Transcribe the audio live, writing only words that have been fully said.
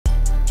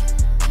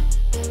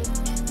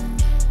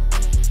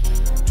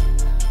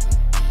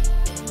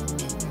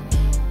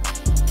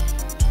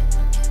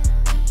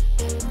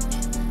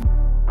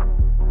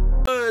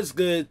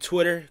good,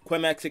 Twitter?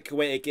 Quemax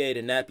aka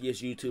the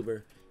nappiest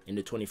YouTuber in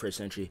the 21st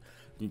century.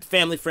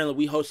 Family friendly.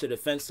 We hosted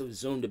offensive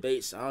Zoom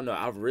debates. I don't know.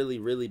 I've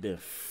really been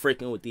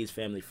freaking with these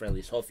family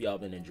friendlies. Hopefully y'all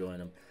been enjoying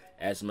them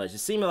as much. It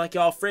seems like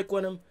y'all frick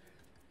with them.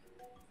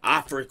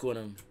 I frick with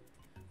them.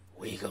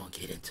 We gonna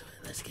get into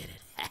it. Let's get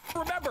it.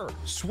 Remember,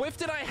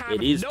 Swift and I have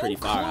no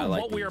clue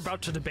like what we are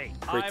about to debate.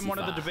 I'm one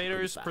of the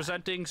debaters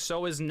presenting.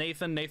 So is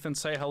Nathan. Nathan,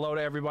 say hello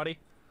to everybody.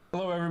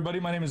 Hello, everybody.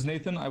 My name is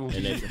Nathan. I will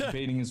be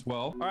debating as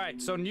well. All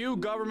right. So new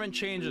government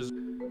changes.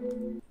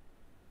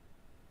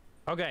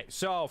 Okay.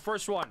 So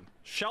first one.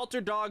 Shelter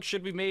dogs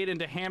should be made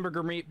into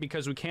hamburger meat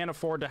because we can't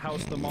afford to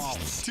house them all.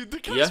 Dude, the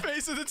guy's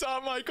face at the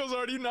top, Michael's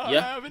already not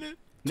having it.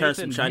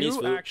 Nathan,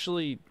 you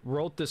actually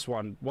wrote this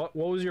one. What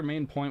was your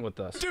main point with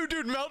this?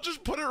 Dude, Mel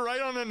just put it right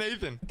on to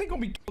Nathan. I think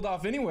we'll be killed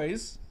off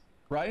anyways,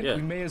 right? Yeah.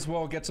 We may as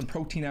well get some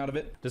protein out of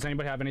it. Does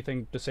anybody have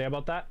anything to say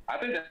about that? I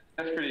think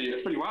that's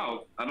pretty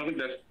wild. I don't think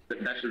that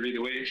should be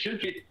the way it should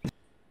be.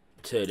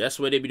 Dude, that's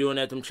what they be doing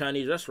at them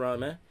Chinese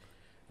restaurant, man.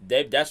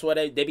 That's why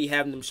they be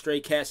having them stray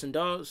cats and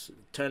dogs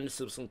turn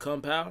into some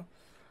kung pao,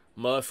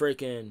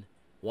 motherfucking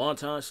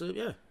wonton soup.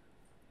 Yeah,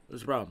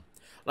 what's the problem?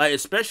 Like,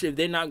 especially if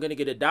they're not gonna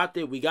get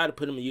adopted, we gotta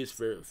put them in use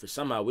for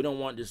somehow. We don't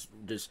want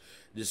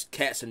just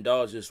cats and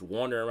dogs just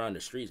wandering around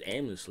the streets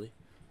aimlessly.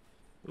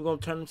 We're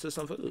gonna turn them to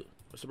some food.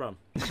 What's the problem?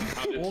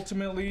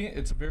 Ultimately,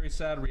 it's a very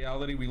sad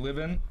reality we live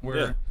in,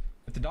 where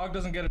if the dog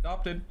doesn't get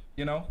adopted,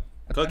 you know,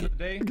 at the end of the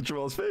day,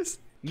 control his face.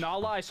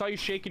 Nala, I saw you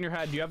shaking your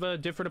head. Do you have a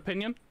different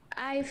opinion?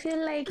 I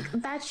feel like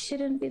that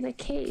shouldn't be the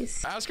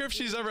case. Ask her if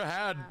she's ever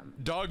had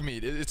dog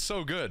meat. It's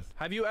so good.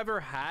 Have you ever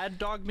had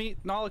dog meat,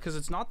 Nala? Because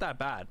it's not that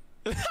bad.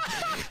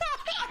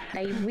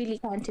 I really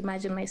can't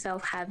imagine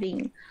myself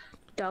having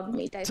dog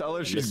meat. Tell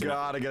her she's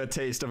gotta get a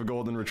taste of a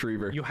golden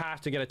retriever. You have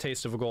to get a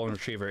taste of a golden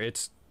retriever.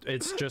 It's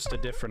just a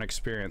different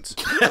experience.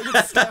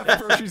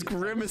 She's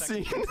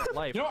grimacing.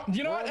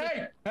 You know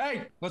what?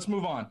 Hey, let's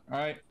move on. All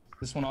right.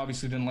 This one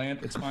obviously didn't land.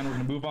 It's fine. We're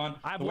gonna move on.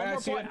 I have one more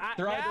point. I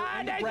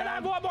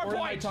have one more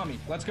point. Tommy,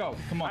 let's go.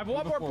 Come on. I have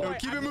one more point. No,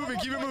 keep it moving.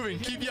 Keep it moving.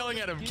 Keep yelling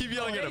at him. Keep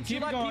yelling at him.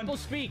 Keep let people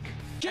speak.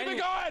 Keep it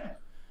going.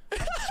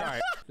 Sorry.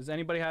 Does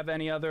anybody have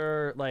any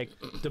other like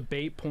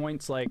debate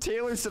points? Like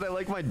Taylor said, I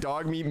like my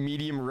dog meat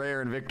medium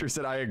rare, and Victor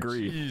said, I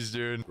agree. Jeez,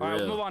 dude. All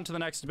right, we'll move on to the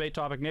next debate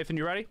topic. Nathan,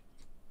 you ready?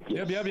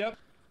 Yep.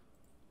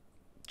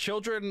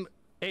 Children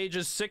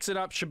ages 6 and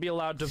up should be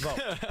allowed to vote.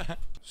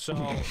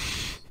 So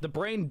the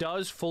brain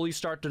does fully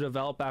start to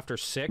develop after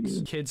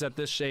 6. Kids at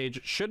this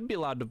age shouldn't be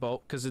allowed to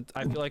vote because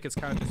I feel like it's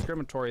kind of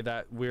discriminatory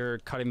that we're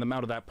cutting them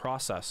out of that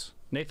process.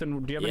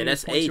 Nathan, do you have any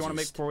points you want to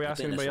make before we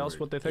ask anybody else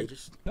what they think?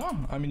 No,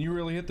 I mean, you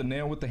really hit the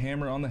nail with the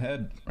hammer on the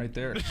head right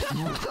there.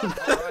 All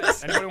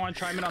right. Anybody want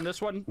to chime in on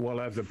this one? Well,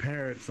 as a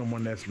parent,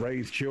 someone that's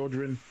raised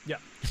children,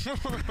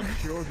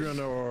 children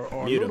are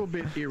a little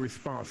bit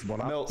irresponsible.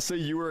 Mel, say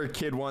you were a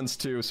kid once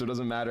too, so it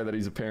doesn't matter that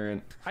he's a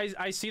parent.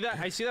 I see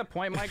that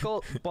point,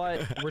 Michael,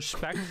 but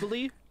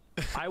respectfully,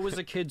 I was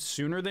a kid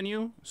sooner than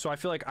you, so I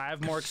feel like I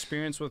have more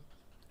experience with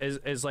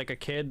as like a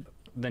kid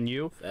than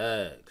you.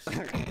 Facts.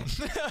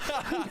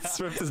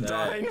 Swift is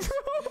dying.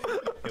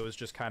 It was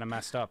just kind of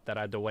messed up that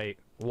I had to wait,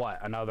 what,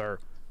 another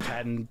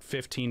 10,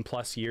 15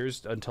 plus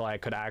years until I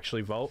could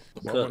actually vote.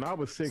 Well, when I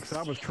was 6,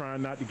 I was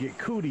trying not to get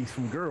cooties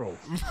from girls.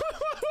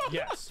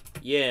 Yes.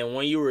 Yeah, and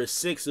when you were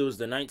 6, it was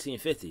the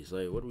 1950s.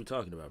 Like, what are we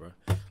talking about, bro?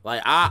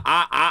 Like,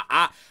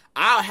 I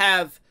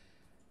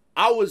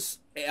was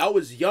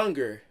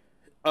younger,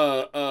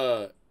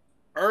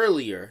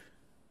 earlier.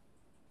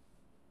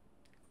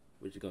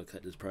 We're just gonna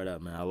cut this part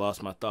out, man. I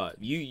lost my thought.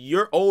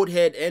 Your old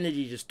head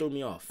energy just threw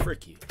me off.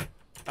 Frick you.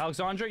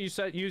 Alexandra, you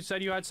said you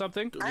had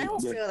something? I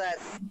don't feel that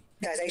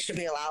they should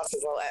be allowed to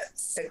vote at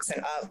 6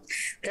 and up.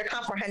 Their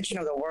comprehension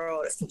of the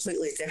world is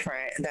completely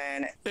different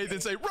than they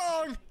did say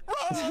wrong.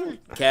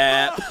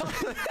 Cap.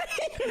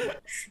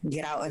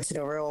 Get out into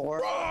the real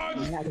world.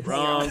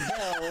 Wrong.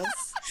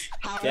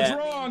 It's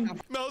wrong.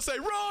 Mel, say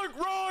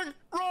wrong,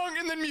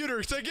 and then mute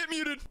her. Say get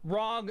muted.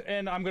 Wrong,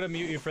 and I'm gonna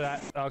mute you for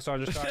that,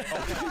 Alexandra. Sorry.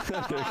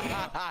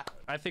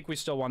 I think we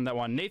still won that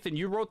one. Nathan,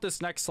 you wrote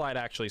this next slide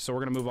actually, so we're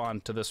gonna move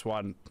on to this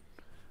one.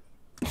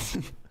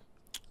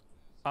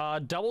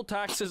 Double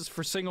taxes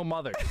for single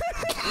mothers.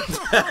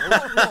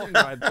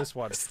 This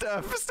one.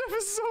 Steph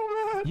is so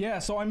mad. Yeah,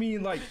 so I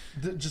mean, like,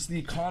 just the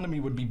economy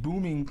would be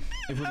booming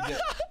if we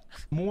get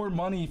more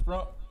money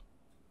from.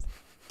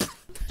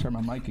 Turn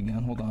my mic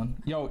again. Hold on.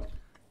 Yo,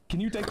 can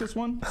you take this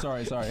one?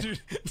 Sorry. Dude,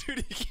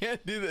 you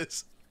can't do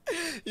this.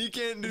 You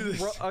can't do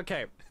this.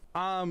 Okay.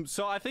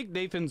 So I think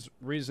Nathan's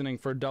reasoning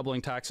for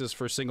doubling taxes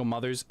for single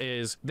mothers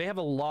is they have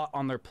a lot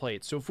on their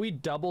plate. So if we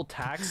double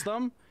tax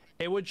them,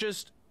 it would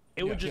just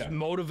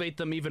motivate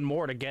them even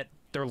more to get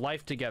their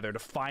life together, to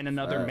find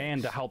another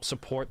man to help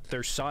support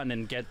their son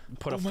and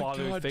put a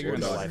father figure in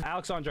their life.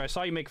 Alexandra, I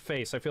saw you make a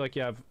face. I feel like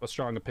you have a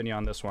strong opinion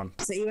on this one.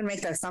 So even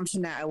make the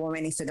assumption that a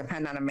woman needs to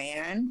depend on a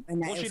man, and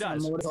that she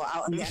does. go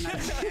out and get another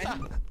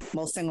man.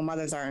 Most single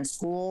mothers are in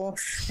school.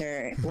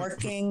 They're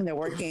working. They're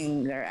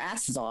working their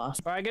asses off.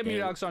 All right, get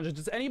mute, Alexandra.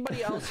 Does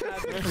anybody else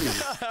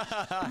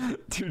have?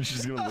 Dude,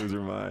 she's gonna lose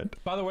her mind.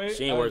 By the way,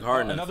 She ain't work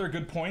hard enough. another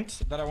good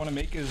point that I want to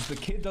make is the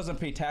kid doesn't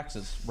pay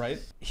taxes, right?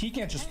 He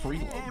can't just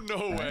freeload. Oh,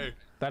 no way.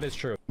 That is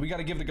true. We got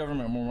to give the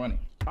government more money.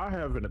 I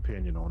have an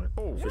opinion on it.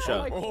 For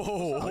sure.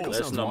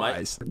 That's no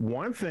wise.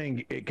 One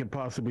thing it could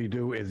possibly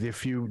do is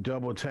if you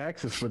double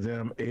taxes for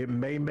them, it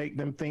may make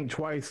them think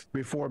twice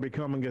before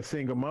becoming a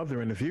single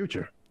mother in the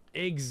future.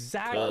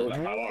 Exactly. I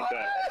like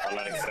that. I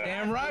like that.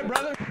 Damn right,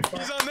 brother.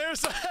 He's on their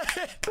side.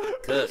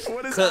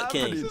 What is Cook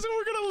happening? King. This is what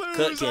we're gonna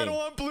Cook lose. I King. don't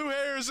want blue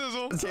hair,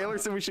 Sizzle. Taylor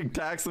said we should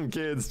tax some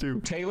kids too.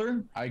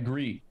 Taylor, I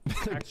agree.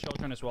 Tax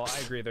children as well.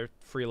 I agree. They're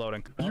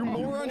freeloading. You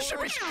moron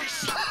should be.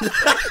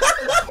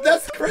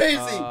 That's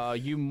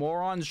crazy. You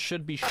morons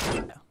should be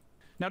shit.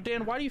 Now,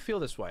 Dan, why do you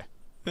feel this way?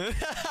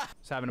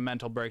 Just having a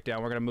mental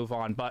breakdown. We're gonna move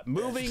on. But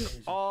moving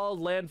all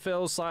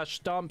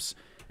landfills / dumps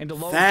into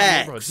low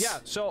neighborhoods. Yeah.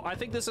 So I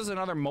think this is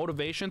another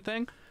motivation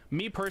thing.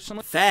 Me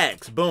personally.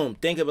 Facts. Boom.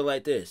 Think of it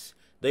like this.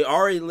 They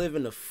already live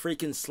in the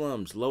freaking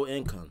slums, low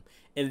income.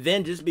 And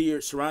then just be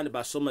surrounded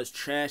by so much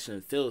trash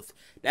and filth.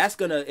 That's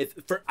gonna,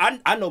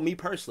 I know me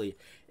personally,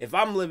 if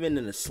I'm living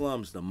in the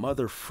slums, the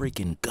mother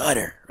freaking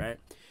gutter, right?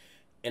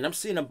 And I'm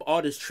seeing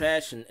all this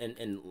trash and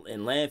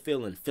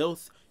landfill and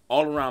filth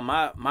all around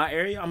my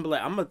area, I'm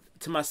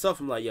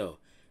like, yo,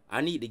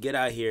 I need to get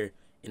out here,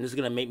 and it's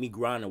gonna make me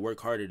grind and work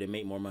harder to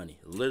make more money.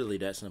 Literally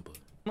that simple.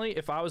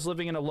 If I was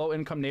living in a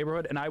low-income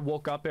neighborhood and I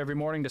woke up every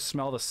morning to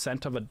smell the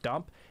scent of a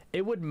dump,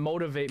 it would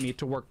motivate me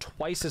to work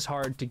twice as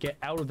hard to get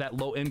out of that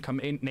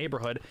low-income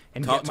neighborhood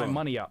and get my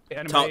money up.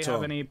 Anybody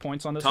have any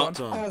points on this one?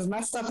 As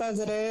messed up as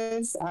it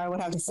is, I would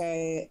have to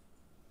say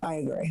I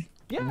agree.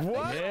 Yeah.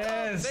 What?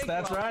 Yes,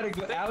 that's right,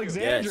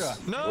 Alexandra.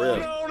 Yes. No.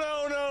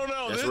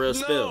 That's real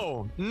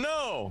spill.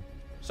 No.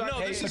 Sorry,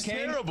 No, this is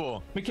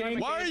terrible. McCain,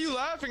 Why are you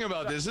laughing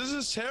about this? This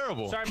is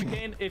terrible. Sorry,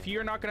 McCain. If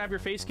you're not gonna have your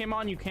face cam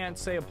on, you can't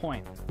say a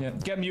point. Yeah,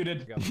 get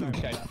muted.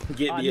 Okay.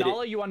 Get muted.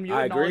 Nala, you unmuted.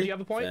 I Nala, agree. do you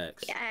have a point?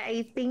 Facts. Yeah,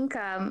 I think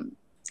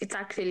it's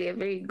actually a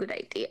very good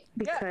idea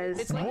because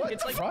it's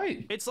like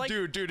right. It's like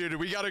Dude,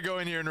 we gotta go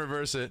in here and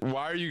reverse it.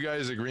 Why are you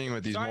guys agreeing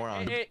with these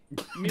morons?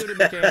 Muted,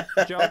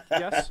 McCain. Joe,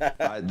 yes?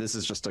 This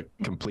is just a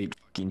complete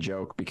fucking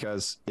joke,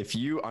 because if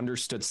you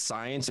understood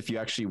science, if you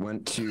actually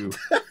went to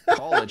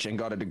college and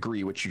got a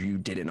degree, which you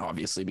didn't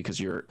obviously because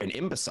you're an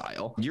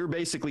imbecile, you're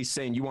basically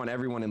saying you want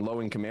everyone in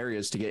low-income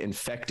areas to get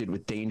infected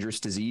with dangerous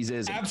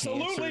diseases and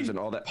cancers and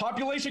all that.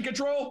 Population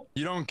control.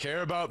 You don't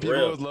care about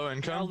people with low Now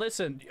income?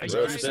 listen,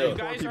 Real spill.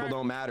 Poor people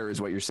don't matter is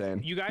what you're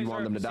saying. You guys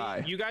want them to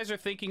die. You guys are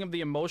thinking of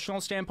the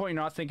emotional standpoint.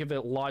 You're not thinking of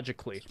it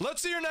logically.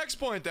 Let's see your next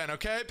point then,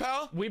 okay,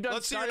 pal?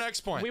 Let's see your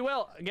next point. We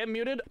will. Get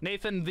muted.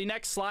 Nathan, the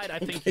next slide, I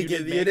think you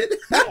Get did muted.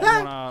 I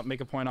want to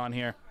make a point on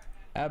here.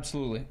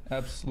 Absolutely.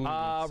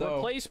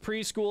 Replace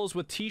preschools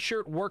with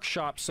t-shirt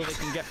workshops so they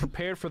can get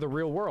prepared for the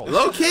real world.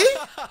 Low key?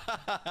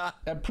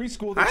 At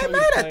preschool, they I tell ain't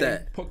you mad to at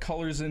that. put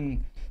colors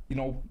in,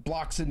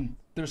 blocks in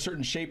there's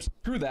certain shapes.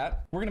 Through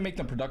that, we're gonna make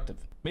them productive.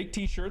 Make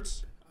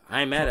t-shirts.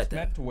 I ain't mad at that.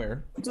 Meant to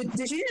wear.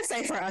 Did you just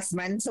say for us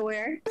men to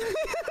wear?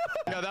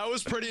 Yeah, that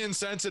was pretty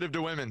insensitive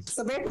to women.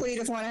 So basically, you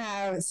just want to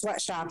have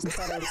sweatshops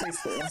instead of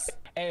preschools.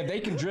 Hey, if they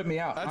can drip me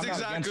out. That's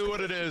exactly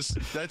what it is.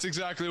 That's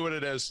exactly what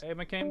it is. Hey,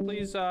 McCain,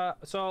 please.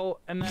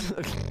 And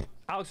then,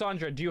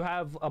 Alexandra, do you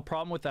have a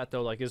problem with that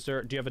though? Like, do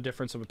you have a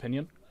difference of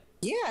opinion?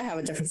 Yeah, I have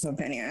a difference of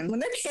opinion.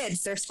 When they're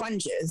kids, they're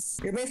sponges.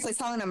 You're basically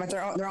telling them that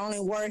their only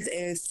worth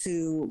is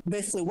to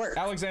basically work.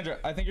 Alexandra,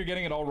 I think you're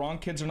getting it all wrong.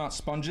 Kids are not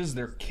sponges.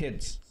 They're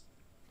kids.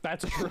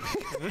 That's true.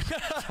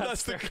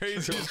 That's the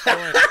craziest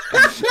point.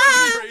 That's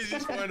the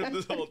craziest point of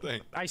this whole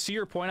thing. I see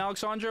your point,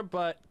 Alexandra,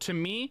 but to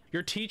me,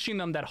 you're teaching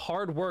them that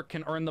hard work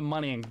can earn them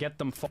money and get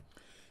them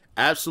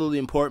Absolutely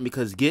important,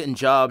 because getting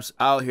jobs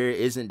out here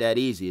isn't that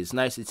easy. It's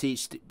nice to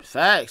teach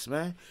facts,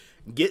 man.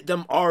 Get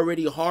them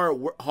already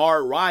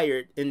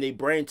hardwired in their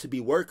brain to be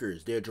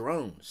workers. They're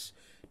drones.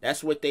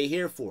 That's what they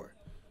here for.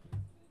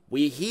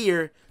 We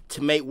here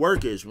to make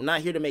workers. We're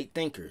not here to make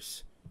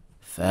thinkers.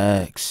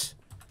 Facts.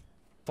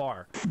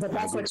 Far. But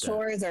that's what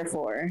chores are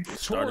for.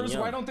 Chores?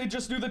 Why don't they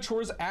just do the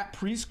chores at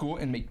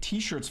preschool and make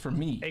t-shirts for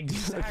me?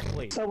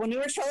 Exactly. So when you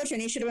were children,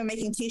 you should have been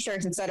making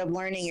t-shirts instead of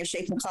learning your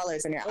shapes and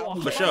colors and your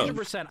outfits.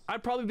 100%.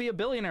 I'd probably be a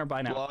billionaire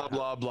by now. Blah,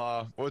 blah,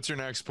 blah. What's your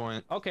next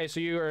point? Okay, so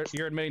you're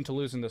admitting to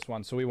losing this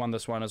one, so we won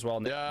this one as well.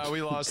 Yeah,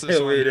 we lost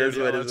this one, dude.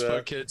 Yeah, let's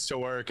put kids to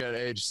work at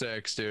age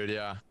 6, dude,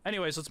 yeah.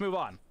 Anyways, let's move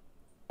on.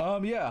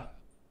 Yeah.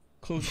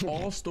 Close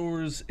all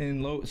stores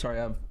in low. Sorry,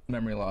 I have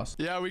memory loss.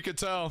 Yeah, we could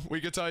tell.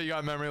 We could tell you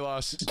got memory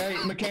loss. Hey,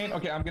 McCain.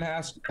 Okay, I'm gonna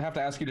have to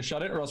ask you to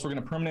shut it, or else we're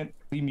gonna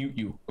permanently mute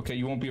you. Okay,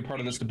 you won't be a part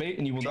of this debate,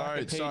 and you will not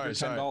get paid your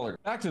 $10.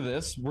 Back to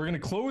this. We're gonna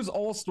close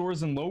all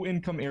stores in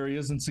low-income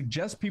areas and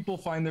suggest people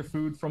find their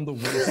food from the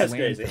waste That's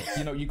land.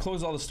 crazy. You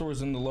close all the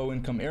stores in the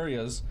low-income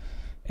areas,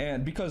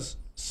 and because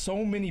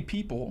so many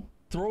people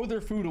throw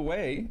their food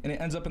away and it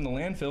ends up in the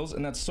landfills,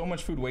 and that's so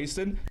much food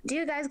wasted. Do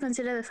you guys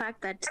consider the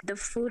fact that the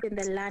food in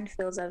the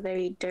landfills are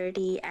very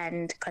dirty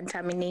and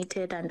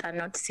contaminated and are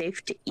not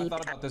safe to eat? I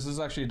thought about this. This is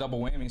actually a double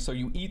whammy. So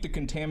you eat the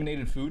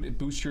contaminated food, it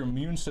boosts your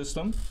immune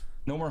system,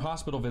 no more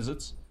hospital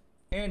visits,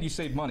 and you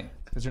save money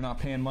because you're not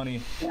paying money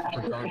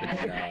for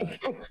garbage.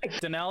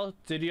 Danelle,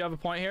 did you have a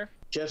point here?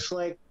 Just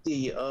like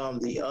the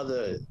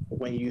other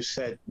when you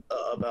said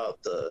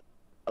about the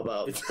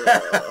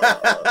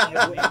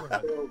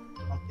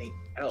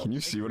Can you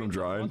see what I'm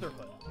drawing?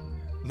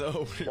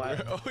 No.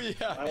 Oh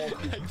yeah, I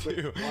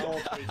do.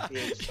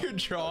 You're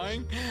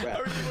drawing? How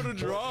are you going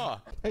to draw?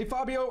 Hey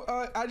Fabio,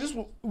 I just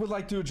would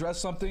like to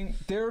address something.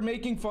 They're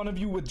making fun of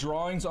you with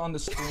drawings on the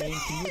screen.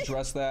 Can you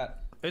address that?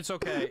 It's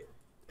okay.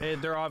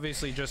 They're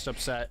obviously just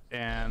upset,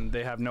 and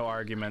they have no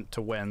argument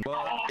to win.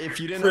 Well, if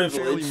you didn't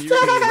unfairly mute me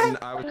when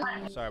I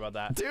was... Sorry about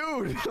that.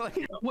 Dude!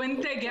 Like...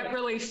 Wouldn't they get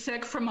really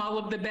sick from all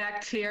of the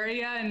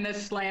bacteria in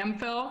this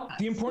landfill?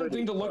 The important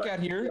thing to look at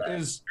here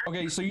is,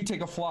 okay, so you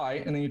take a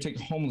fly, and then you take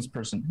a homeless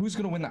person. Who's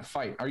going to win that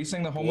fight? Are you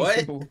saying the homeless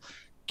people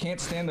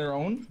can't stand their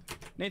own?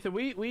 Nathan,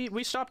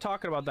 we stopped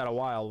talking about that a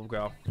while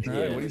ago. All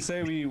right, what do you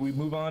say we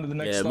move on to the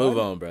next slide? Move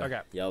on, bro.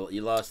 Okay. Y'all,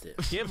 you lost it.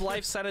 Give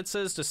life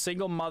sentences to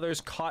single mothers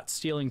caught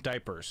stealing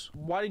diapers.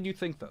 Why did you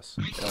think this?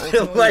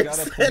 Ultimately, you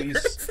gotta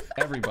police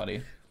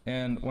everybody.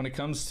 And when it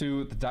comes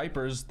to the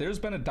diapers, there's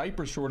been a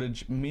diaper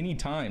shortage many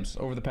times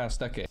over the past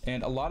decade.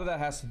 And a lot of that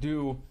has to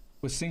do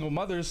with single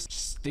mothers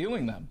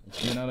stealing them.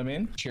 You know what I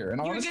mean? Sure. And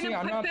honestly, You're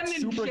I'm gonna not put them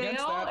in super against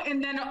jail, that.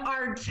 and then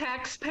our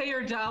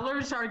taxpayer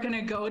dollars are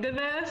gonna go to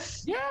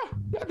this? Yeah,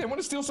 they want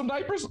to steal some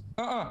diapers?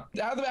 Have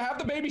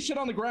the baby shit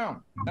on the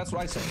ground. That's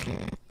what I say.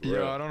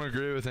 Yeah, I don't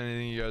agree with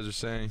anything you guys are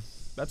saying.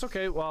 That's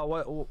okay.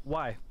 Well,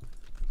 why?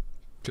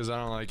 Because I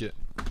don't like it.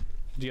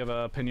 Do you have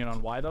an opinion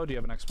on why, though? Do you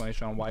have an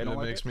explanation on why you don't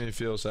like it? It makes me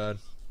feel sad.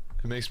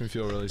 It makes me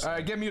feel really sad. All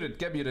right, get muted.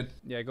 Get muted.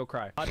 Yeah, go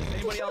cry. Does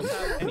anybody else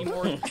have any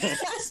more?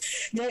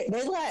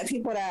 They let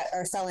people that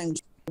are selling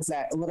drugs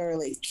that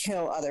literally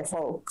kill other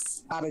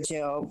folks out of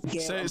jail.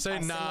 Say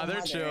nah,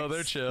 they're chill.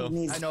 They're chill.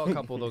 I know a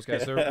couple of those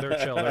guys. They're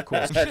chill. They're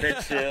cool.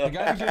 They're chill. The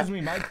guy who gives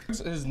me my drugs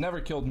has never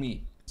killed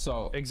me.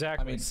 So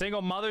exactly. I mean,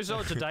 single mothers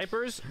though to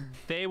diapers,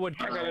 they would.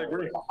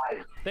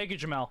 Thank you,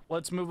 Jamel.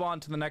 Let's move on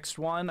to the next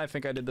one. I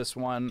think I did this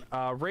one.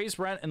 Raise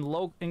rent in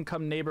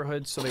low-income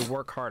neighborhoods so they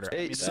work harder.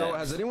 Hey, so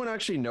has anyone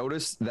actually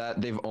noticed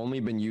that they've only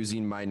been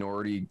using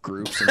minority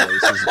groups and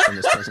races in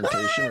this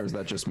presentation, or is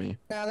that just me?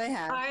 No, they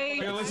have.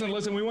 Hey,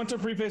 listen. We want to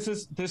preface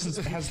this. This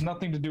has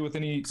nothing to do with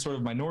any sort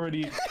of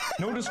minority.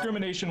 No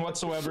discrimination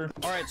whatsoever.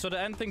 All right. So to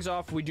end things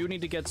off, we do need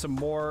to get some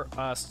more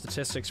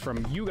statistics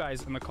from you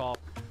guys in the call.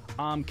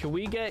 Can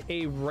we get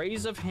a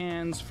raise of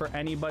hands for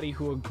anybody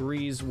who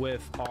agrees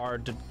with our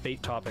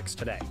debate topics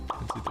today?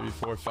 1, 2, 3,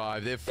 4,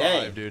 5. They have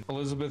 5, dude.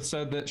 Elizabeth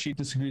said that she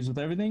disagrees with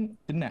everything.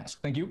 Didn't ask.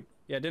 Thank you.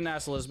 Yeah, didn't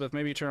ask Elizabeth.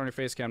 Maybe you turn on your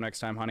face cam next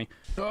time, honey.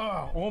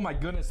 Oh my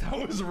goodness, that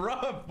was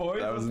rough, boy.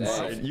 That was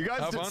insane. You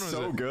guys did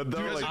so good,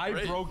 though. Dude, like,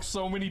 I broke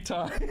so many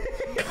times.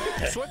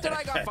 Swift and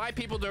I got 5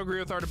 people to agree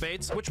with our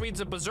debates, which means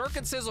that Berserk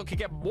and Sizzle can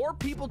get more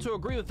people to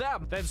agree with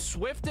them. Then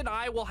Swift and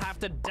I will have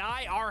to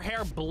dye our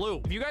hair blue.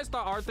 If you guys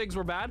thought our things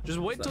were bad, just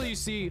wait till you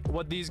see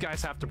what these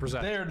guys have to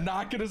present. They're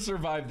not going to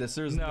survive this.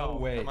 There's no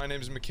way. My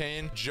name is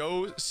McCain.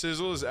 Joe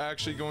Sizzle is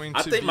actually going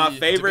I to think be my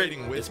favorite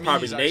debating with is me.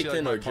 probably He's actually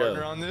Nathan like or my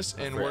partner Joe. on this,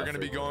 and we're going to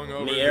be going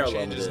over Me, the Errol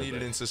changes did,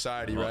 needed in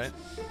society, right?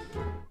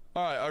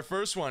 All right, our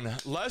first one.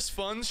 Less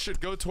funds should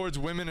go towards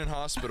women in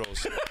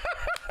hospitals.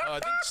 I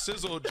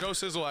think Joe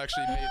Sizzle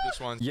actually made this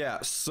one. Yeah,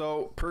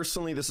 so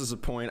personally, this is a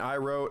point I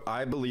wrote.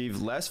 I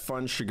believe less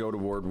funds should go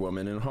toward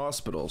women in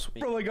hospitals.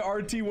 For like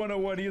RT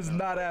 101, he is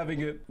not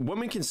having it.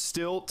 Women can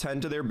still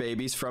tend to their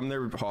babies from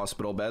their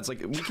hospital beds. Like,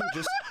 we can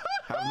just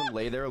have them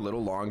lay there a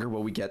little longer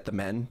while we get the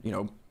men, you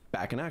know,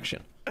 back in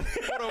action.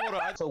 Hold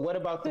on. So what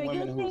about the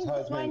women whose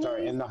husbands are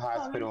in the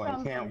hospital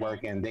and can't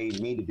work and they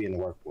need to be in the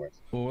workforce?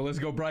 Oh, let's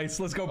go, Bryce.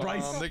 Let's go,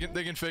 Bryce. They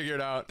can figure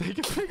it out. They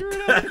can figure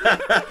it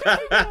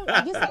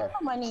out. You said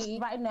the money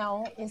right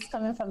now is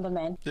coming from the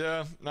men.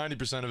 Yeah,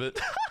 90% of it.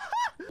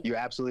 You're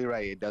absolutely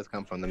right. It does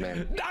come from the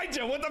men.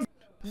 Nigel, what the?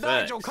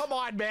 Nigel, come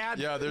on, man.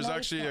 Yeah, there's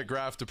actually a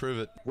graph to prove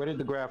it. Where did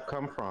the graph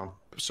come from?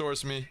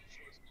 Source me.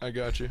 I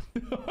got you.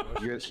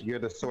 You're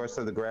the source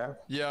of the graph?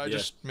 Yeah, I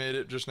just made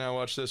it just now.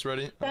 Watch this.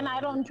 Ready? Then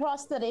I don't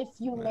trust it if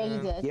you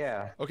made it.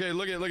 Yeah. Okay,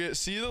 look at.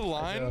 See the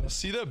line?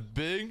 See the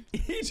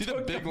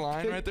big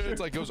line right there? It's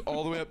like goes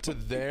all the way up to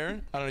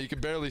there. I don't know. You can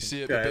barely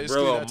see it, but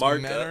basically that's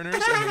men earners,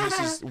 and then this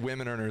is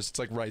women earners. It's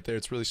like right there.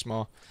 It's really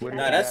small.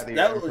 That's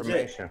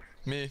legit.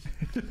 Me.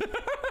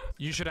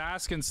 You should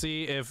ask and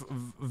see if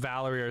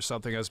Valerie or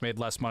something has made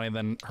less money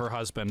than her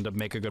husband to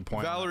make a good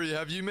point. Valerie,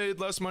 have you made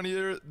less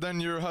money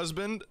than your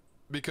husband?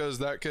 Because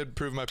that could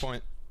prove my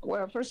point.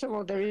 Well, first of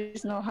all, there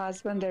is no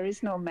husband, there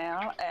is no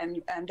male,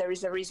 and there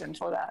is a reason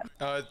for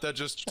that. That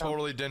just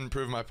totally didn't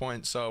prove my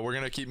point, so we're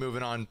going to keep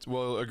moving on.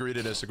 We'll agree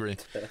to disagree.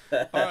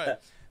 All right.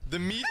 The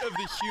meat of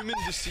the human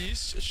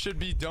deceased should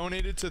be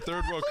donated to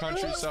third world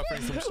countries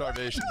suffering from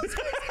starvation.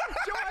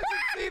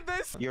 need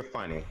this. You're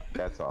funny.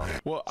 That's all.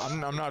 Well,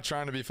 I'm not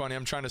trying to be funny.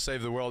 I'm trying to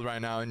save the world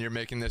right now, and you're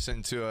making this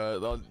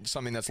into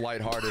something that's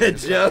lighthearted.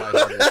 It's not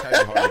lighthearted. It's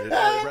heavy-hearted.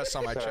 It rests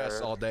on my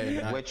chest all day.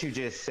 What you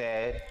just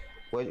said,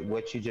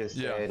 what you just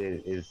said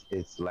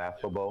is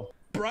laughable.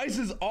 Bryce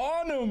is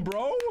on him,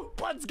 bro.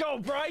 Let's go,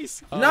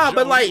 Bryce. Nah, Joe,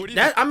 but like what do you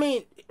that. I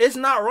mean, it's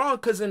not wrong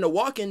because in The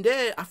Walking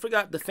Dead, I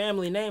forgot the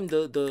family name,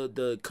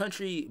 the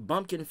country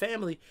bumpkin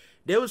family.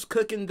 They was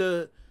cooking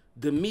the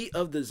meat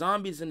of the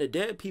zombies and the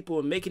dead people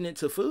and making it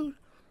to food.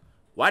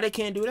 Why they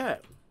can't do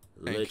that?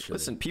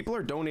 Listen, people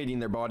are donating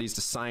their bodies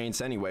to science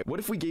anyway. What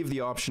if we gave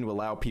the option to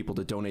allow people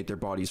to donate their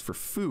bodies for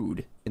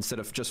food instead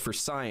of just for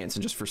science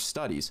and just for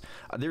studies?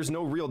 There's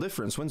no real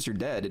difference. Once you're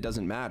dead, it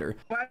doesn't matter.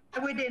 Why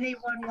would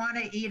anyone want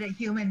to eat a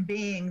human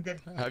being that...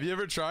 Have you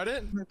ever tried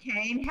it?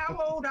 Kane, how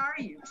old are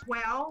you?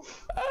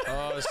 12?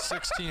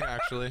 16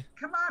 actually.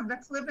 Come on,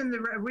 let's live in the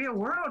real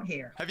world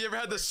here. Have you ever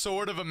had the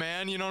sword of a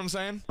man? You know what I'm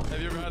saying?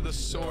 Have you ever had the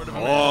sword of a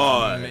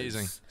man?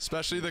 Amazing.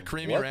 Especially the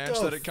creamy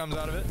ranch that it comes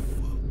out of it.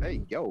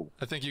 Hey, yo.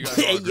 I think you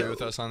guys all agree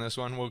with us on this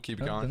one. We'll keep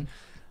going.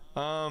 You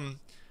want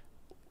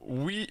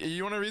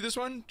to read this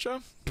one,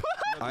 Joe?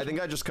 I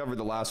think I just covered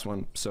the last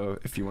one, so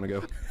if you want to go.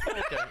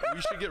 Okay,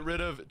 we should get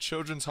rid of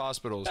children's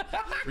hospitals.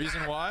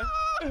 Reason why?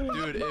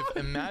 Dude,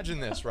 imagine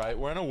this, right?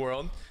 We're in a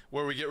world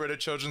where we get rid of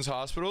children's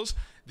hospitals.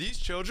 These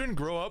children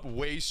grow up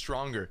way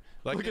stronger.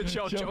 Like, look at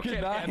Joe. Joe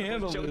can't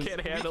handle this. We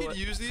could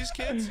use these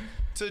kids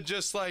to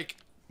just, like,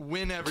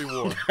 win every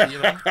war,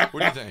 you know? What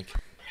do you think?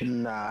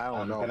 Nah, I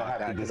don't know about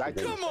that.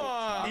 Come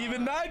on!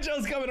 Even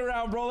Nigel's coming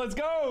around, bro. Let's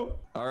go.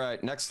 All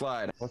right, next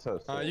slide. What's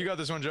up? You got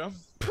this one, Joe.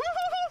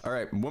 All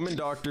right, women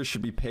doctors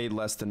should be paid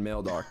less than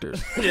male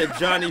doctors. Yeah,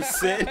 Johnny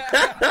said.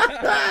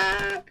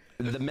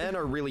 The men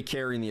are really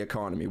carrying the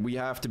economy. We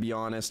have to be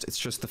honest. It's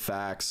just the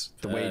facts.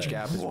 The wage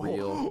gap is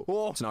real.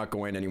 It's not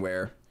going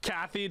anywhere.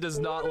 Kathy does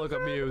not look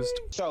amused.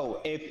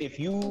 So if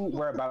you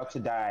were about to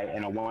die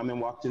and a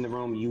woman walked in the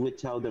room, you would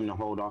tell them to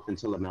hold off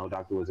until a male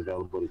doctor was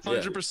available to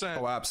treat. 100%.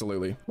 Oh,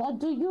 absolutely. What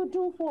do you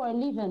do for a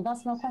living?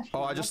 That's my question.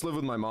 Oh, I just live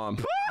with my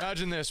mom.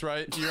 Imagine this,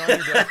 right? You're on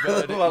your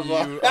deathbed.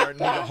 You need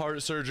a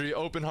heart surgery,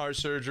 open heart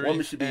surgery,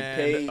 Woman should be and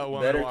paid a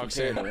woman better walks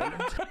to in. pay them.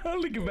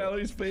 Look at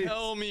Valerie's face.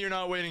 Tell me you're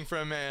not waiting for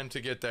a man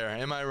to get there.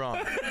 Am I wrong?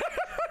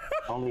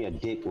 Only a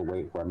dick will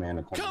wait for a man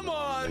to come. Come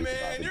on,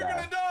 man. You're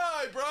going to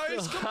die,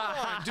 Bryce. Come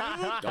on, dude.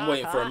 I'm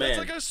waiting for a man. It's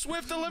like a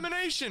swift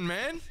elimination,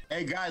 man.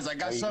 Hey, guys, I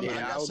got something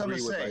to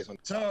say.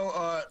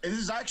 So, this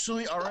is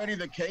actually already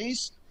the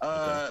case.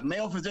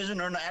 Male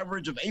physicians earn an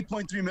average of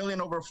 8.3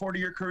 million over a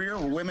 40-year career,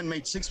 where women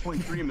made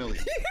 6.3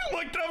 million.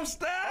 Looked up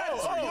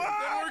stats. Then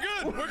we're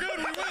good. We're good.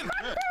 We win.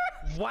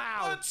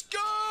 Wow. Let's go,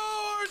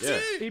 RT. Yeah.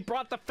 He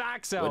brought the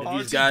facts out. What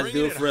did these guys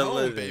do for a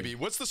living? Baby.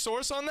 What's the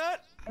source on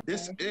that?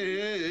 This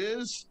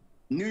is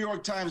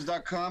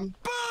NewYorkTimes.com.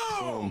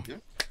 Boom. Yeah.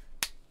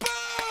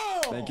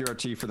 Boom. Thank you,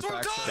 RT, for the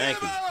facts. Thank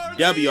you.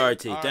 WRT.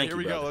 Right, Thank here you,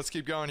 we go. brother. Let's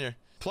keep going here.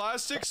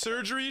 Plastic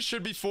surgery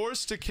should be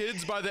forced to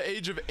kids by the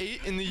age of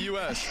 8 in the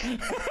U.S.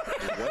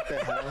 What the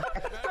hell?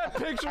 That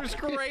picture's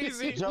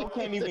crazy. Joe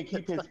can't even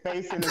keep his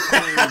face in the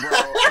screen,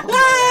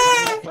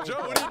 bro.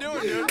 Joe, what are you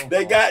doing, dude?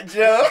 They got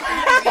Joe.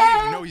 He's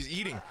eating. No, he's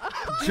eating.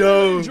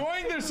 Joe.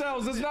 Enjoying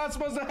themselves. It's not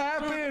supposed to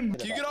happen.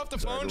 Can you get off the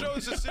phone, Joe?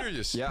 This is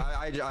serious. Yeah,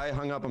 I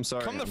hung up. I'm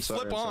sorry. Come the I'm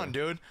flip sorry, on,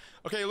 dude.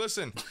 Okay,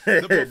 listen.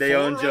 They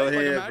own Joe right?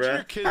 here, like, imagine bro.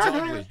 your kid's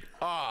ugly.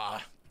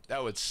 Ah,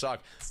 that would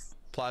suck.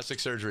 Plastic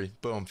surgery.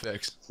 Boom,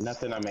 fix.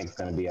 Nothing I make's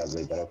gonna be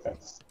ugly, but okay.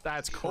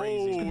 That's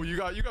crazy. Oh, you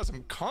got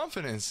some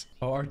confidence.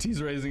 Oh,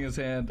 RT's raising his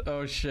hand.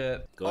 Oh,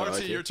 shit.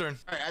 RT, your turn.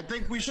 All right, I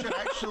think we should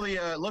actually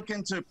look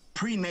into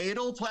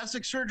prenatal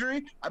plastic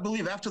surgery. I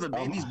believe after the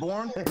baby's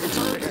born, it's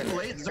already too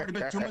late. There's already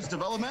been too much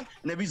development,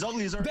 and if he's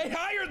ugly, he's already... They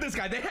hired this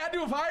guy. They had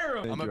to have hired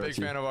him. I'm a big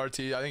fan of RT.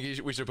 I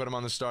think we should put him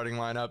on the starting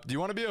lineup. Do you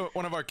want to be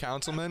one of our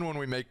councilmen when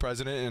we make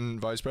president and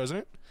vice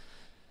president?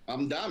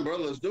 I'm down, bro.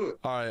 Let's do it.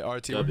 All right,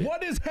 RT.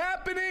 What is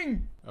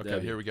happening? Okay,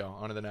 here we go.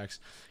 On to the next.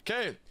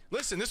 Okay,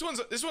 listen. This one's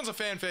a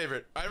fan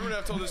favorite. Everyone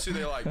I've told this to,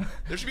 they like.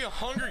 There should be a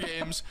Hunger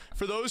Games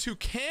for those who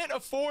can't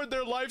afford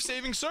their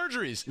life-saving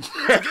surgeries. To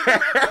give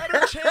them a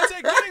better chance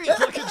at getting it.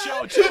 Look at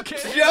Joe. Joe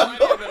can't handle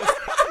any of this.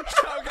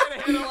 Joe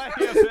can't handle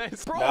any of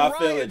this. Bro, Nah, I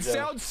feel Ryan it, Joe.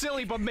 sounds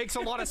silly, but makes a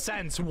lot of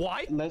sense.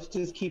 Why? Let's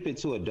just keep it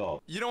to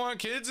adult. You don't want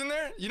kids in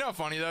there? You know how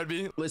funny that would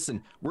be?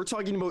 Listen, we're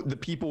talking about the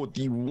people with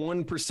the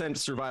 1%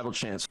 survival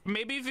chance.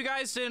 Maybe if you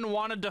guys didn't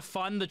want to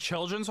defund the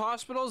children's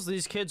hospitals,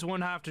 these kids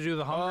wouldn't have to do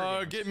the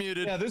Hunger Games. Get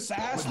muted. Yeah, this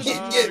has to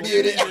Get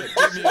muted.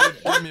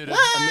 Get muted.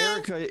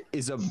 America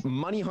is a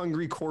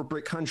money-hungry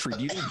corporate country.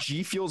 Do you think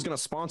G Fuel's gonna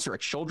sponsor a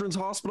children's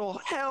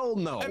hospital? Hell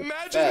no.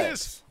 Imagine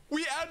this.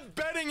 We add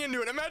betting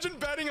into it. Imagine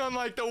betting on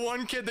like the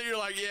one kid that you're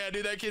like, yeah,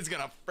 dude, that kid's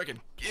gonna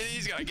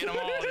he's gonna get them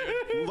all,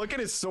 dude. Look at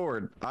his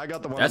sword. I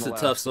got the one. That's on a the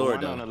tough left.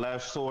 sword, The one though. on the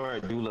left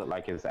sword do look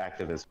like it's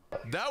active as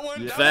fuck. That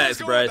one. Yeah. That Facts,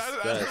 was Bryce.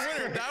 That's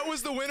the winner. That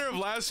was the winner of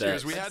last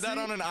year's. We had that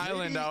on an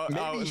island out.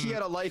 Maybe he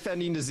had a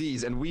life-ending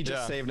disease, and we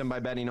just Yeah. saved him by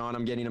betting on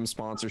him, getting him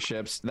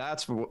sponsorships.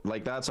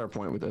 That's our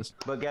point with this.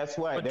 But guess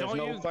what? But There's don't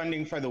no you-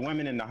 funding for the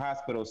women in the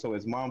hospital, so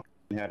his mom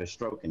had a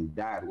stroke and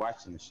died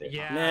watching the shit.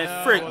 Yeah.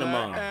 Man, frick the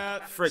mom.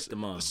 Frick the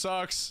mom.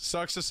 Sucks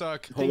to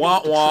suck.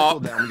 Wah, wah.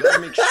 We gotta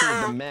make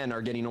sure the men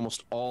are getting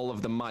almost all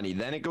of the money.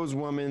 Then it goes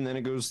woman, then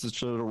it goes to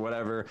children or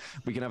whatever.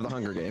 We can have the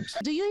Hunger Games.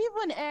 Do you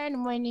even earn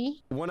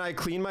money? When I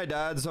clean my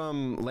dad's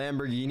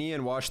Lamborghini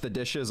and wash the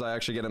dishes, I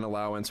actually get an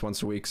allowance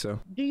once a week. So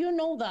Do you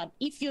know that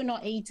if you're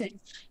not 18,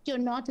 you're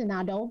not an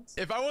adult?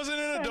 If I wasn't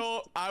an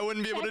adult, I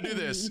wouldn't be able to do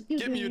this.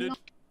 Get muted.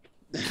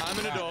 I'm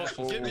an adult.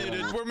 Get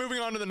muted. We're moving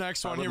on to the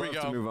next one. Here we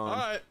go. Move on. All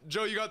right,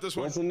 Joe, you got this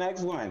one. What's the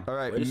next one? All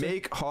right,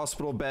 make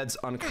hospital beds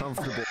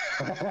uncomfortable.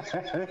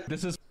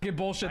 This is fucking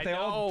bullshit. They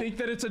all think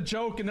that it's a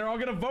joke, and they're all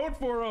gonna vote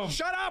for him.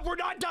 Shut up! We're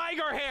not dyeing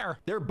our hair.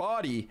 Their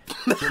body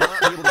will not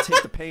be able to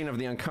take the pain of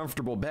the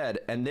uncomfortable bed,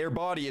 and their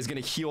body is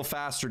gonna heal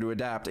faster to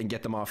adapt and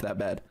get them off that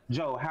bed.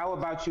 Joe, how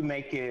about you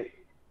make it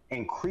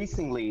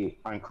increasingly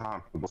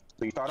uncomfortable?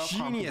 So you start off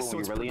Genius, so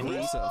comfortable, it's you really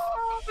need.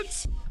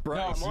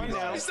 Bryce,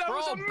 that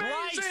was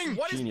amazing.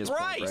 What is Genius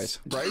Bryce? point,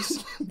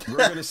 Bryce, we're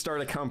gonna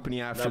start a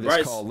company after this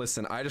Bryce. call.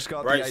 Listen, I just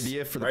got Bryce. the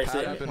idea for the Bryce,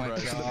 pattern. yeah.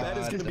 So the bed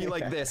is gonna be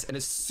like this, and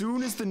as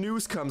soon as the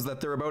news comes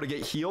that they're about to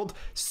get healed,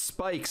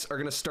 spikes are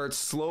gonna start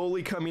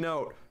slowly coming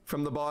out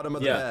from the bottom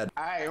of the bed.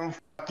 I am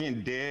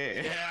fucking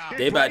dead. Yeah.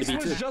 They about to be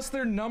Bryce was too. just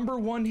their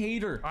 #1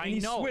 hater. I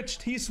and know.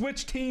 He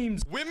switched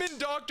teams. Women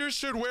doctors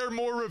should wear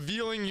more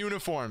revealing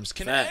uniforms.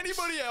 Can Facts.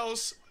 anybody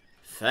else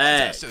Facts.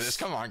 attest to this?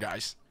 Come on,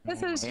 guys.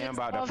 This is I'm just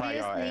about to fire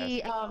your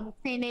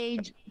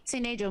obviously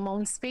teenage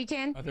woman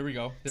speaking. Oh, there we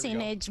go.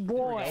 Teenage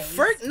boy.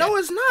 Frick, no,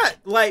 it's not.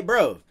 Like,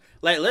 bro,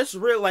 like let's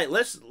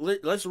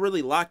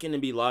really lock in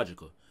and be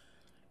logical.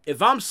 If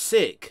I'm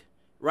sick,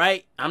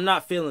 right, I'm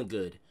not feeling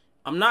good.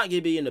 I'm not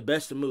gonna be in the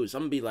best of moods.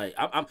 I'm gonna be like,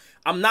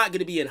 I'm not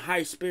gonna be in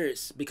high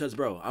spirits because,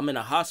 bro, I'm in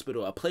a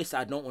hospital, a place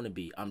I don't want to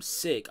be. I'm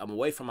sick. I'm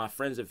away from my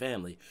friends and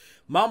family.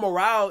 My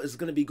morale is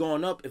gonna be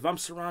going up if I'm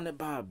surrounded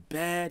by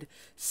bad,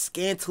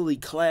 scantily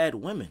clad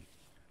women.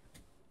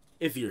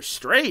 If you're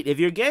straight, if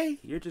you're gay,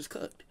 you're just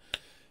cooked.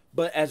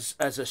 But as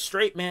a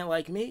straight man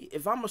like me,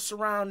 if I'm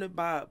surrounded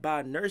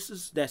by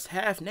nurses that's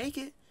half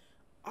naked,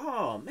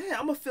 oh man,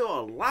 I'm gonna feel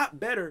a lot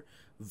better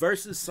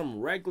versus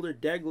some regular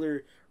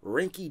degler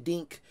rinky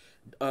dink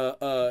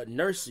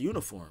nurse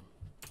uniform.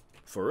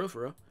 For real,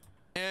 for real.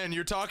 And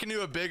you're talking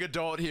to a big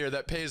adult here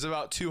that pays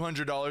about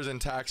 $200 in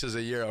taxes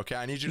a year, okay?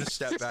 I need you to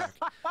step back.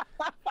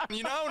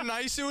 You know how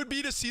nice it would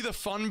be to see the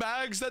fun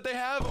bags that they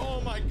have?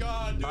 Oh my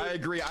god, dude. I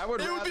agree. I would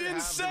It rather would be have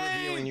insane. the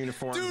revealing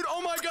uniform. Dude,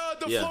 oh my god,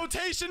 the Yeah.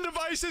 flotation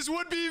devices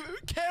would be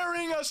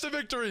carrying us to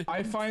victory.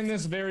 I find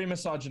this very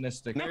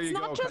misogynistic. There It's you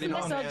not go. just Cut it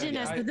on, man.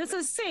 misogynistic. This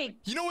is sick.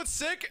 You know what's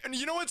sick? And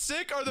you know what's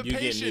sick are the You get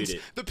patients.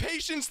 muted. The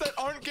patients that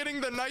aren't getting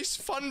the nice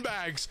fun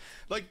bags.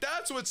 Like,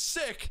 that's what's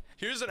sick.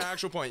 Here's an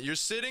actual point. You're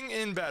sitting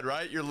in bed,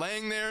 right? You're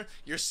laying there.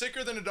 You're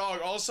sicker than a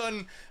dog. All of a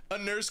sudden, a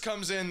nurse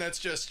comes in that's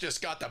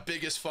just got the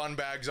biggest fun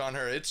bags on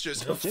her. It's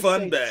just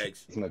Fun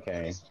bags.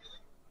 Okay.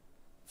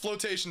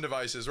 flotation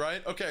devices,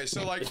 right? Okay,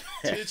 so like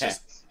it's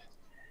just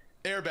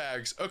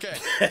airbags. Okay.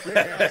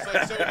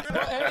 Like, so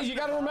Hey, you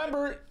gotta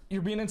remember,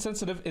 you're being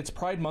insensitive. It's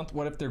Pride Month.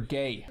 What if they're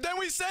gay? then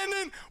we send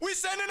in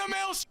a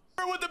male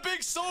with a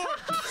big sword.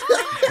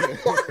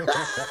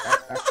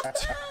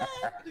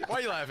 Why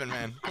are you laughing,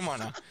 man? Come on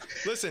now.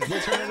 Listen,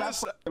 turn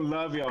this.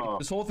 Love y'all.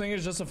 This whole thing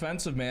is just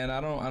offensive, man.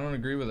 I don't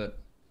agree with it.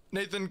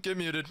 Nathan, get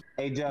muted.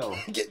 Hey Joe,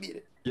 Get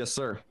muted. Yes,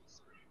 sir.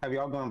 have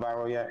y'all gone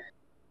viral yet?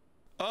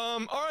 All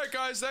right,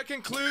 guys, that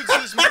concludes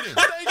this meeting.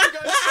 Thank you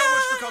guys so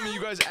much for coming. You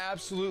guys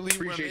absolutely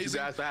were Appreciate you amazing.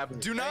 guys for having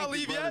me. Do not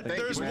leave yet. Thank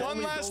you, There's man.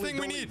 one last thing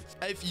we need.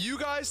 If you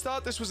guys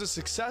thought this was a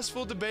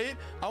successful debate,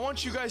 I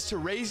want you guys to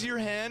raise your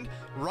hand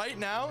right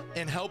now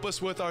and help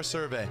us with our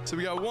survey. So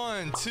we got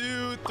 1,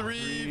 2,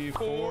 3,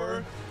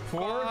 4,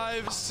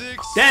 5,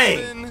 6, Dang.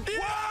 7. What?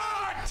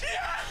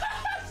 Yes!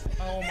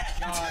 Oh my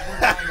God, we're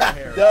dyeing our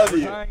hair.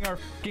 W. We're dyeing our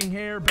fucking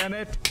hair,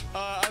 Bennett.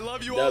 I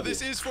love you all.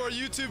 This is for a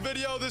YouTube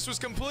video. This was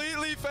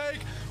completely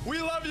fake. We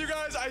love you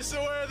guys. I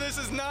swear this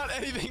is not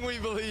anything we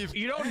believe.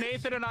 You know,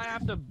 Nathan and I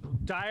have to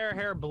dye our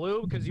hair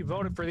blue because you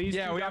voted for these.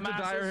 Yeah, two we have to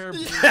dye our hair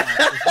blue. You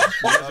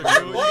guys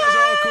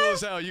are all cool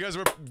as hell. You guys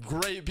were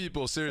great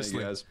people. Seriously.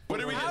 Thank you guys. What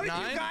did we How get? did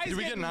you 9? guys Did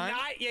we get 9?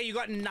 Yeah, you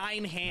got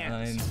 9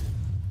 hands. 9.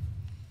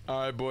 All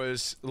right,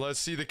 boys. Let's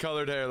see the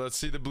colored hair. Let's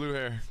see the blue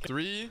hair.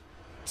 3,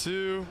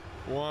 2,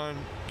 1,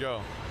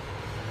 go.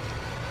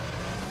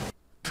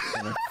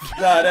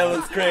 Nah, that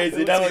was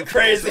crazy. That was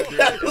crazy.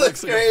 That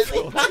looks crazy.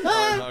 All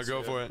right, now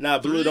go for it. Nah,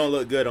 blue 3, don't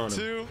look good on him.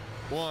 2,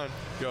 1,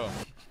 go.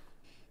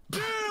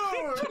 Dude,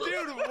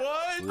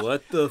 what?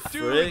 What the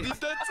Dude, frick?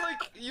 that's like,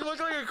 you look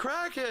like a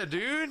crackhead,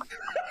 dude.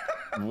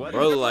 What?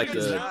 Bro, like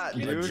is a that,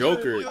 dude?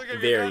 Joker You look like a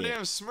variant.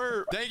 goddamn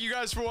smurf. Thank you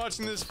guys for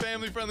watching this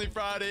family-friendly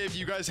Friday. If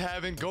you guys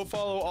haven't, go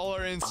follow all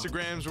our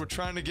Instagrams. We're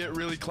trying to get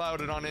really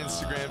clouded on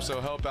Instagram,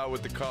 so help out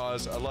with the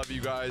cause. I love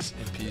you guys,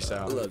 and peace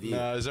out. I love you.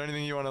 Is there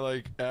anything you want to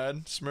like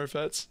add,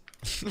 Smurfettes?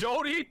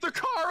 Don't eat the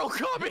Carl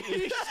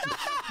Cubbies.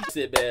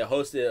 Sit back,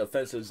 hosted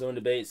offensive Zoom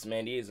debates.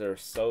 Man, these are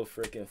so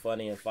freaking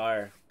funny and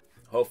fire.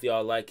 Hope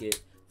y'all like it.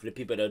 For the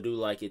people that do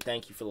like it,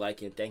 thank you for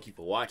liking. Thank you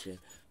for watching.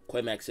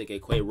 Quay Max, aka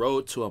Quay,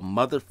 road to a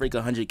motherfucking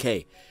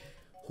 100K.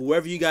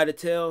 Whoever you got to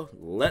tell,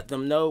 let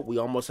them know. We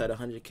almost at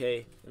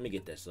 100K. Let me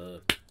get that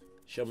sub.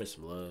 Show me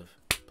some love,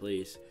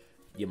 please.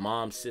 Your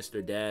mom,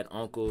 sister, dad,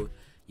 uncle,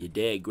 your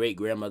dead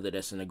great-grandmother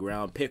that's in the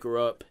ground. Pick her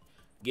up,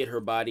 get her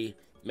body,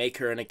 make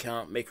her an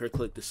account, make her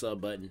click the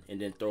sub button,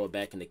 and then throw it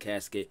back in the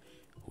casket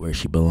where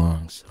she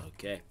belongs.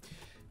 Okay.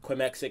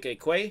 Quemaxike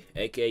Quay,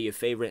 a.k.a. your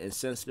favorite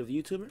insensitive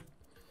YouTuber.